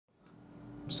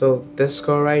So this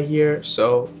girl right here,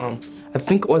 I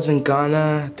think it was in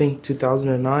Ghana, I think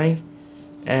 2009.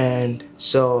 And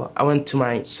so I went to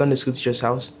my Sunday school teacher's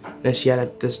house, and she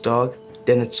had this dog.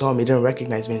 Then it saw me, didn't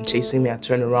recognize me, and chasing me. I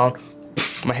turned around,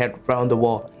 poof, my head around the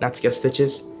wall, not to get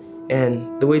stitches.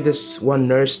 And the way this one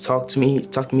nurse talked me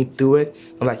through it,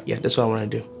 I'm like, yeah, that's what I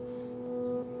want to do.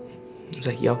 It's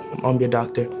like, yo, I'm gonna be a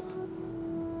doctor.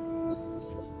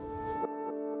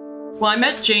 Well, I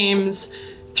met James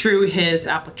through his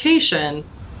application.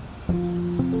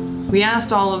 We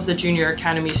asked all of the Junior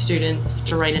Academy students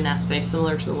to write an essay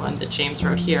similar to the one that James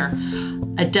wrote here,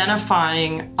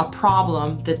 identifying a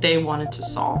problem that they wanted to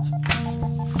solve.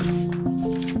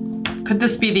 Could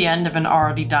this be the end of an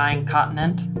already dying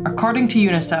continent? According to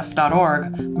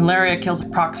UNICEF.org, malaria kills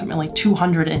approximately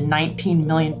 219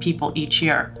 million people each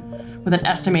year, with an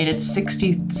estimated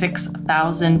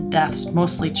 66,000 deaths,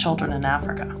 mostly children in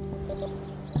Africa.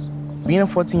 Being a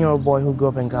 14-year-old boy who grew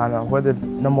up in Ghana, where the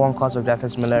 #1 cause of death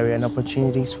is malaria and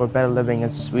opportunities for better living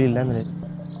is really limited.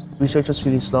 Research was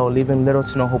really slow, leaving little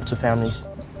to no hope to families.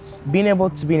 Being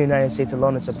able to be in the United States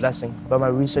alone is a blessing, but my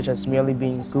research has merely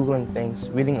been Googling things,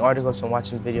 reading articles and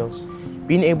watching videos.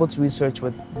 Being able to research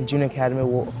with the Junior Academy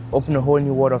will open a whole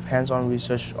new world of hands-on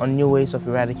research on new ways of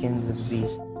eradicating the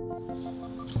disease.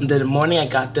 The morning I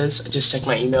got this, I just checked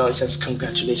my email. It says,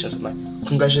 congratulations. I'm like,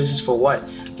 congratulations for what?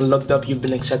 I looked up, you've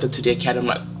been accepted to the academy.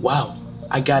 I'm like, wow,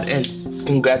 I got in.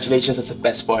 Congratulations, that's the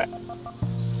best part.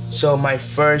 So my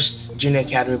first Junior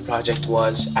Academy project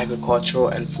was agricultural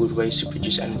and food waste to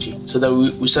produce energy. So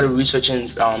then we started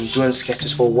researching, doing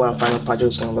sketches for what our final project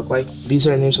was gonna look like. These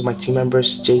are the names of my team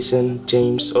members: Jason,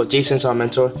 James, Jason's our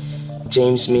mentor,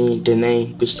 James, me,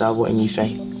 Danae, Gustavo, and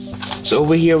Yifeng. So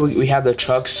over here we have the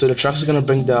trucks. So the trucks are gonna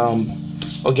bring the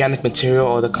organic material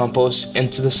or the compost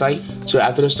into the site. So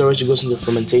after the storage, it goes into the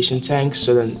fermentation tanks.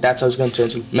 So then that's how it's gonna turn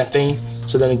into methane.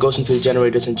 So then it goes into the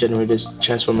generators, and generators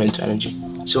transform it into energy.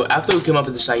 So after we came up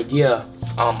with this idea,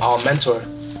 our mentor,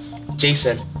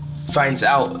 Jason, finds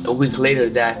out a week later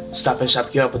that Stop and Shop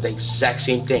came up with the exact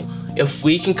same thing. If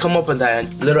we can come up with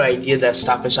that little idea that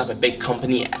Stop and Shop, a big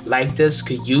company like this,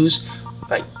 could use,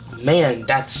 like, man,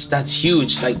 that's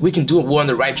huge. Like, we can do it. We're on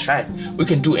the right track. We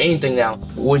can do anything now.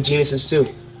 We're geniuses too.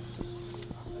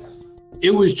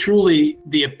 It was truly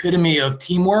the epitome of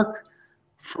teamwork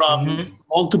from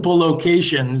multiple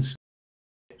locations.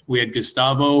 We had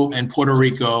Gustavo in Puerto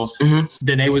Rico.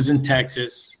 Danae was in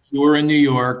Texas. You were in New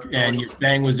York, and your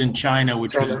bang was in China,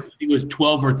 which was, I think it was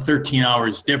 12 or 13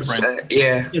 hours different.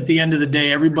 Yeah. At the end of the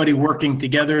day, everybody working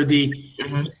together, the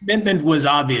commitment was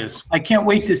obvious. I can't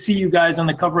wait to see you guys on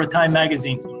the cover of Time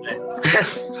magazine someday.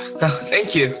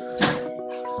 Thank you.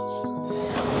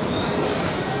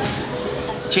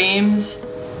 James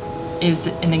is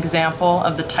an example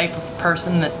of the type of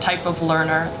person, the type of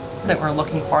learner that we're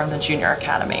looking for in the Junior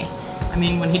Academy. I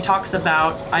mean, when he talks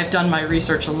about, I've done my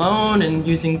research alone and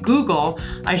using Google,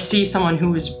 I see someone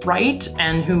who is bright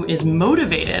and who is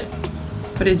motivated,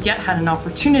 but has yet had an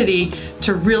opportunity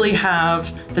to really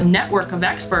have the network of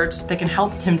experts that can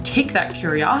help him take that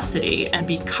curiosity and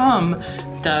become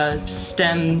the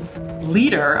STEM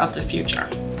leader of the future.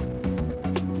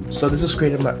 So this was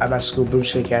created at my school,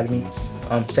 Bruce Academy.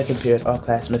 Second period, our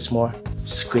class, Miss Moore.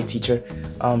 She's a great teacher.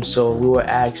 So we were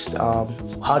asked,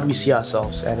 how do we see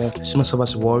ourselves? And then I see myself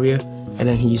as a warrior, and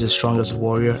then he's as strong as a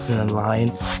warrior and a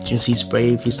lion. James, he's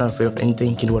brave, he's not afraid of anything,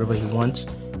 he can do whatever he wants.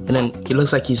 And then he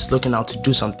looks like he's looking out to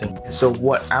do something. So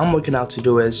what I'm looking out to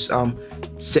do is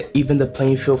set even the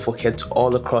playing field for kids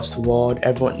all across the world.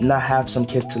 Everyone, not have some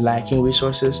kids lacking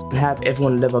resources, and have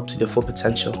everyone live up to their full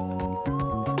potential.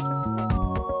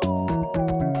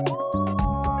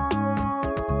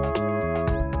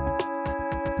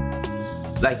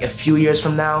 Like a few years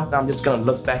from now, I'm just gonna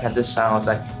look back at this sound. I was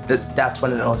like, that's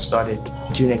when it all started.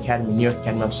 Junior Academy, New York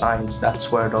Academy of Science,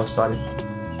 that's where it all started.